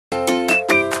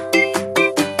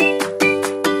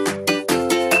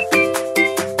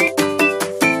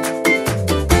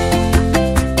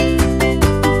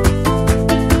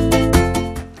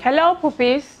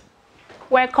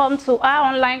welcome to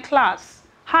our online class.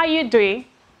 How are you doing?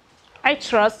 I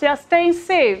trust you are staying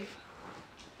safe.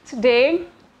 Today,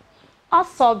 our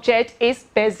subject is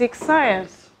basic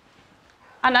science.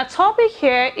 And our topic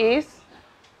here is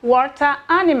water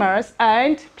animals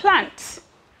and plants.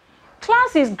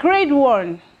 Class is grade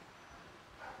 1.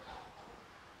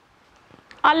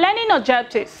 Our learning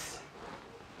objectives.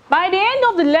 By the end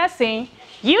of the lesson,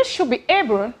 you should be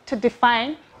able to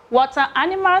define water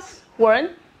animals,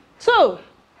 1. 2,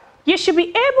 you should be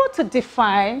able to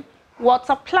define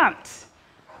water plants.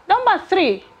 Number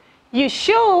 3, you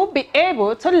should be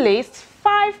able to list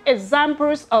 5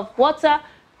 examples of water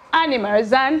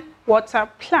animals and water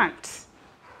plants.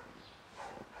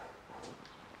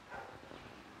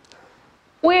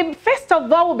 First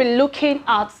of all, we'll be looking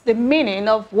at the meaning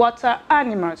of water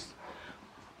animals.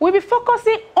 We'll be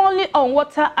focusing only on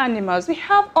water animals. We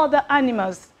have other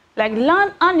animals like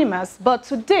land animals, but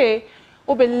today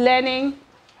we'll be learning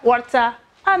water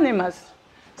animals.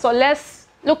 So let's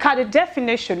look at the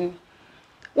definition.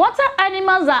 Water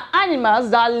animals are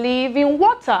animals that live in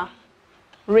water,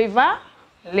 river,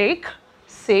 lake,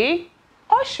 sea,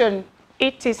 ocean,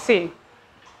 etc.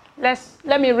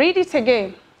 Let me read it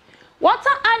again.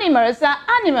 Water animals are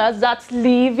animals that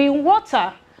live in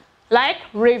water, like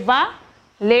river,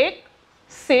 lake,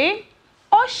 sea,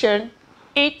 ocean,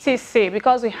 etc.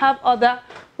 because we have other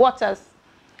waters.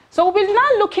 So we'll be now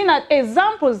looking at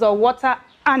examples of water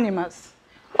animals.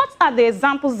 What are the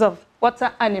examples of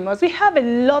water animals? We have a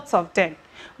lot of them.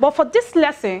 But for this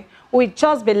lesson, we'll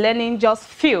just be learning just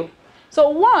few. So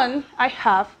 1, I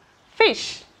have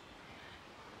fish.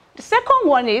 The second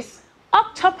one is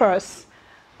octopus.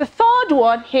 The third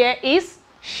one here is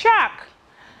shark.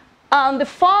 And the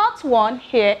fourth one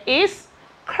here is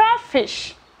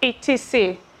crayfish,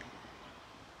 etc.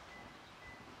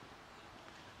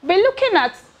 Be looking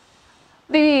at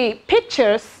the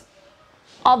pictures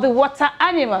of the water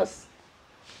animals.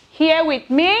 Here with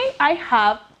me, I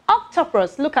have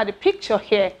octopus. Look at the picture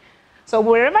here. So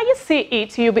wherever you see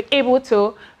it, you'll be able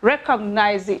to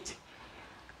recognize it.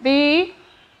 The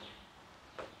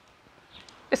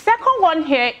second one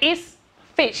here is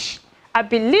fish. I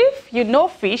believe you know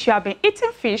fish, you have been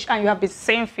eating fish, and you have been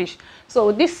seeing fish.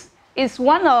 So this is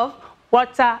one of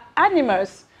water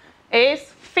animals, is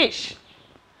fish.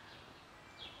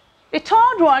 The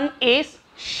third one is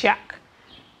shark.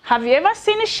 Have you ever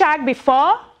seen a shark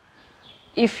before?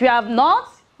 If you have not,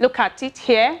 look at it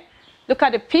here. Look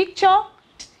at the picture.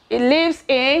 It lives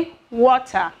in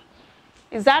water.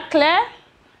 Is that clear?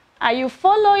 Are you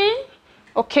following?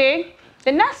 Okay.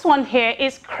 The next one here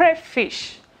is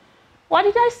crayfish. What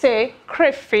did I say?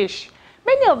 Crayfish.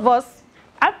 Many of us,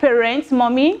 our parents,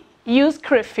 mommy, use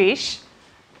crayfish,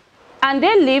 and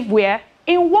they live where?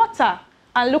 In water.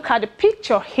 And look at the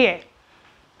picture here.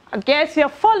 I guess you're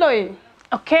following,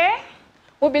 okay?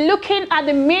 We'll be looking at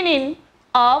the meaning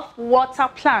of water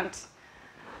plants.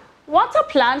 Water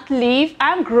plants live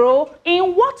and grow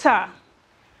in water.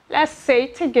 Let's say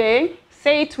it again.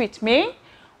 Say it with me.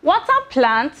 Water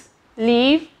plants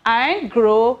live and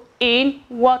grow in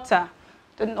water.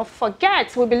 Don't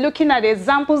forget, we'll be looking at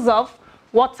examples of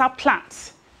water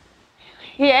plants.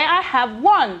 Here I have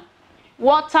 1,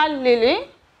 water lily,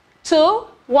 2,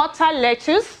 water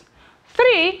lettuce,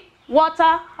 3,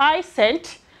 water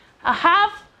hyacinth. I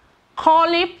have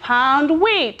curly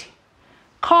poundweed.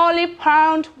 Curly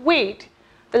poundweed.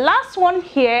 The last one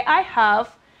here I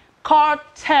have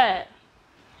cardtail.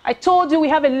 I told you we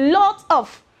have a lot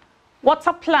of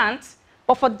water plants,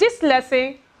 but for this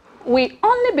lesson, we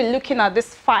only be looking at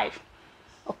these 5.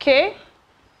 Okay?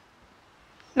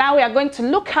 Now we are going to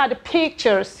look at the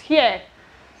pictures here.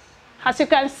 As you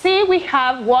can see, we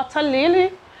have water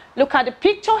lily. Look at the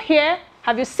picture here.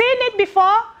 Have you seen it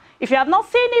before? If you have not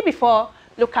seen it before,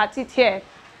 look at it here.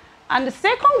 And the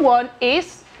second one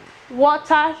is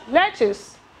water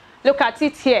lettuce. Look at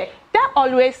it here. They're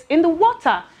always in the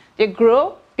water. They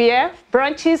grow, bear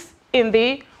branches in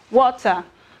the water.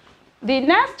 The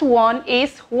next one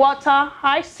is water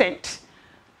hyacinth.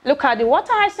 Look at the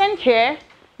water hyacinth here.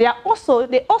 They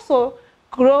also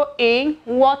grow in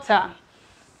water.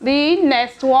 The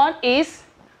next one is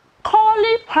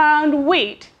curly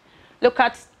poundweed. Look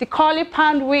at the curly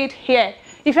poundweed here.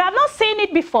 If you have not seen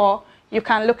it before, you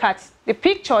can look at the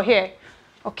picture here.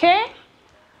 Okay?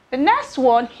 The next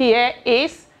one here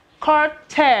is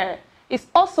cardtail. It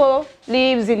also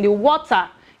lives in the water.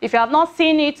 If you have not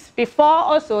seen it before,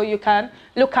 also you can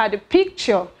look at the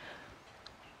picture.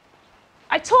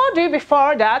 I told you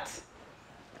before that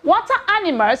water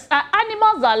animals are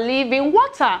animals that live in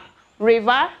water,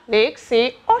 river, lake,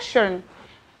 sea, ocean,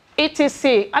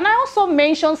 etc. And I also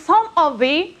mentioned some of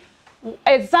the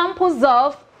examples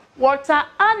of water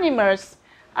animals.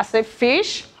 I say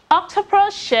fish,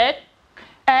 octopus, shark,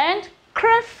 and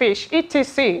crayfish,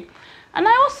 etc. And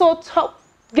I also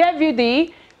gave you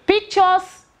the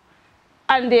pictures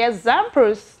and the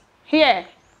examples here,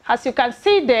 as you can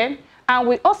see them. And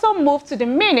we also move to the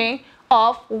meaning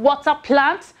of water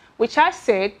plants, which I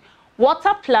said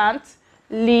water plants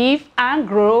live and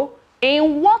grow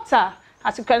in water.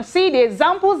 As you can see, the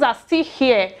examples are still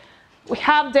here. We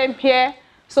have them here.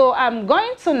 So I'm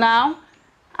going to now,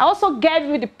 I also gave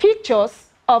you the pictures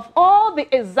of all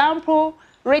the examples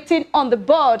written on the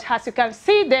board, as you can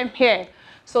see them here.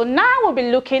 So now we'll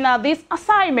be looking at this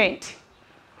assignment.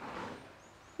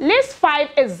 List 5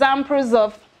 examples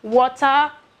of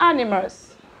water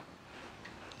animals.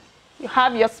 You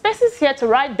have your spaces here to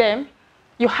write them.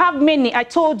 You have many, I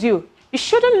told you. You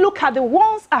shouldn't look at the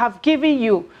ones I have given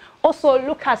you. Also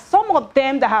look at some of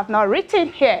them that I have not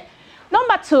written here.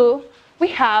 Number 2, we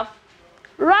have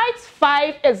write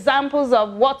 5 examples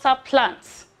of water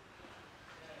plants.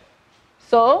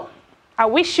 So I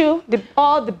wish you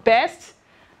all the best.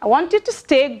 I want you to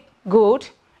stay good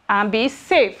and be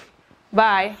safe.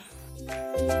 Bye.